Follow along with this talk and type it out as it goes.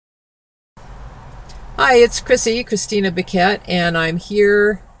Hi, it's Christina Bequette, and I'm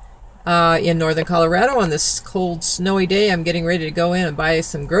here in northern Colorado on this cold, snowy day. I'm getting ready to go in and buy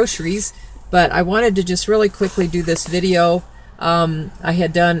some groceries, but I wanted to just really quickly do this video. I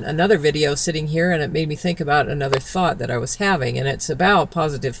had done another video sitting here, and it made me think about another thought that I was having, and it's about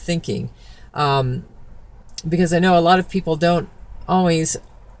positive thinking. Because I know a lot of people don't always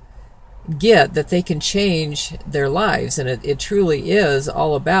get that they can change their lives, and it truly is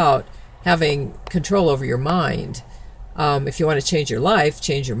all about having control over your mind. If you want to change your life,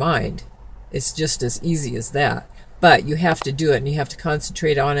 change your mind. It's just as easy as that. But you have to do it, and you have to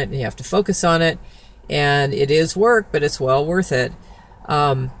concentrate on it, and you have to focus on it. And it is work, but it's well worth it.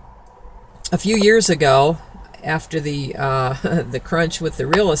 A few years ago, after the the crunch with the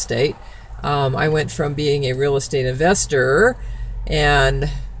real estate, I went from being a real estate investor and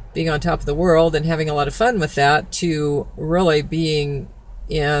being on top of the world and having a lot of fun with that to really being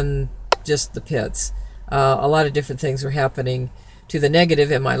in just the pits. A lot of different things were happening to the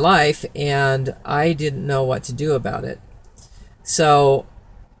negative in my life, and I didn't know what to do about it. So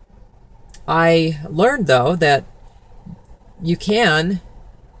I learned, though, that you can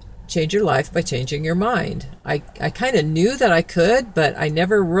change your life by changing your mind. I kind of knew that I could, but I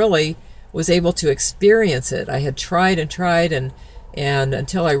never really was able to experience it. I had tried and tried, and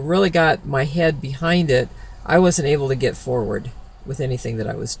until I really got my head behind it, I wasn't able to get forward with anything that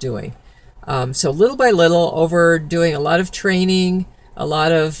I was doing. So little by little, over doing a lot of training, a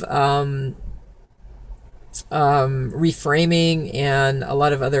lot of reframing, and a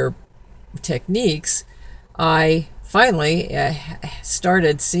lot of other techniques, I finally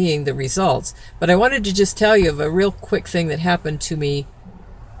started seeing the results. But I wanted to just tell you of a real quick thing that happened to me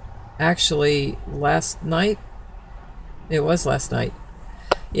actually last night. It was last night.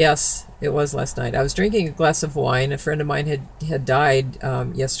 Yes, it was last night. I was drinking a glass of wine. A friend of mine had died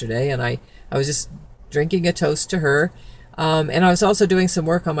yesterday, and I was just drinking a toast to her. And I was also doing some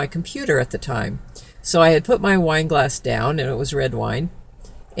work on my computer at the time. So I had put my wine glass down, and it was red wine.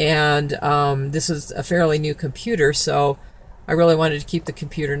 And this was a fairly new computer, so I really wanted to keep the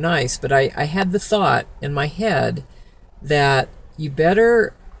computer nice. But I had the thought in my head that you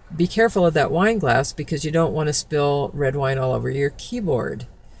better be careful of that wine glass because you don't want to spill red wine all over your keyboard.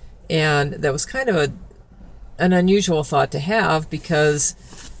 And that was kind of an unusual thought to have because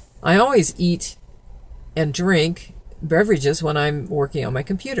I always eat and drink beverages when I'm working on my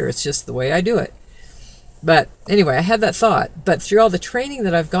computer. It's just the way I do it. But anyway, I had that thought. But through all the training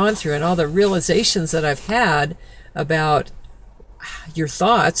that I've gone through and all the realizations that I've had about your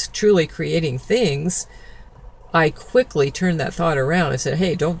thoughts truly creating things, I quickly turned that thought around. I said,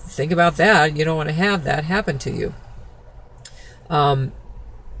 hey, don't think about that. You don't want to have that happen to you.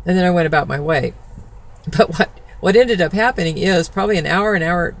 And then I went about my way. But what ended up happening is probably an hour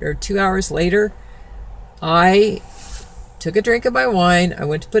or 2 hours later, I took a drink of my wine. I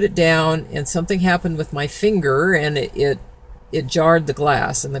went to put it down, and something happened with my finger, and it jarred the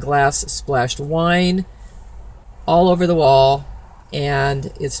glass, and the glass splashed wine all over the wall,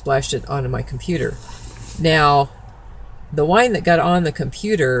 and it splashed it onto my computer. Now, the wine that got on the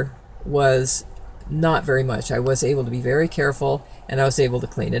computer was not very much. I was able to be very careful, and I was able to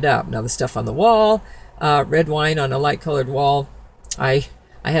clean it up. Now, the stuff on the wall, red wine on a light-colored wall, I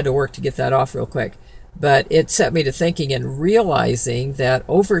had to work to get that off real quick. But it set me to thinking and realizing that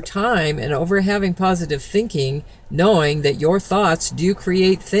over time and over having positive thinking, knowing that your thoughts do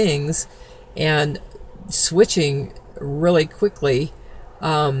create things, and switching really quickly,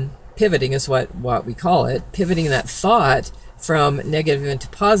 pivoting is what we call it, pivoting that thought from negative into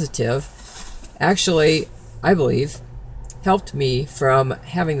positive, actually, I believe, helped me from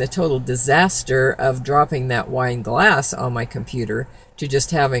having the total disaster of dropping that wine glass on my computer to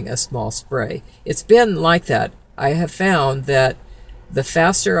just having a small spray. It's been like that. I have found that the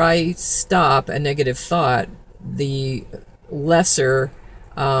faster I stop a negative thought, the lesser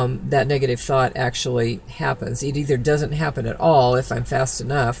that negative thought actually happens. It either doesn't happen at all if I'm fast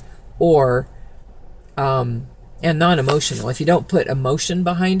enough, or and non-emotional, if you don't put emotion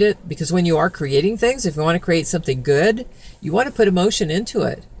behind it. Because when you are creating things, if you want to create something good, you want to put emotion into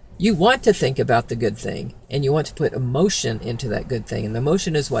it. You want to think about the good thing, and you want to put emotion into that good thing. And the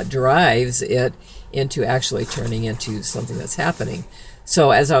emotion is what drives it into actually turning into something that's happening.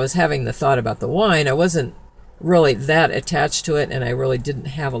 So as I was having the thought about the wine, I wasn't really that attached to it, and I really didn't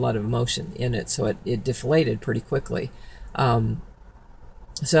have a lot of emotion in it. So it deflated pretty quickly.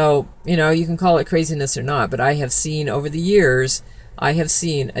 So, you know, you can call it craziness or not, but I have seen over the years, I have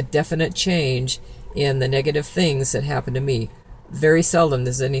seen a definite change in the negative things that happen to me. Very seldom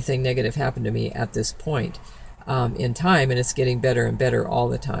does anything negative happen to me at this point in time, and it's getting better and better all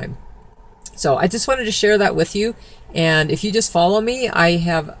the time. So I just wanted to share that with you. And if you just follow me, I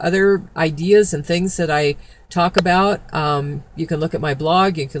have other ideas and things that I talk about. You can look at my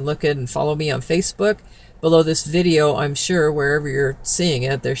blog. You can look at and follow me on Facebook. Below this video, I'm sure wherever you're seeing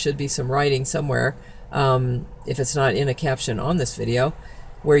it, there should be some writing somewhere, if it's not in a caption on this video,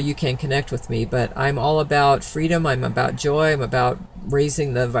 where you can connect with me. But I'm all about freedom. I'm about joy. I'm about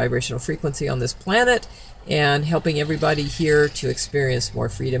raising the vibrational frequency on this planet and helping everybody here to experience more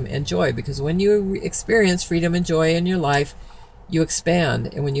freedom and joy. Because when you experience freedom and joy in your life, you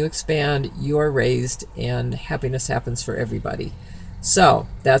expand. And when you expand, you are raised and happiness happens for everybody. So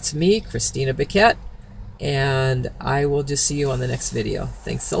that's me, Christina Bequette, and I will just see you on the next video.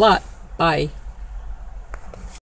 Thanks a lot. Bye.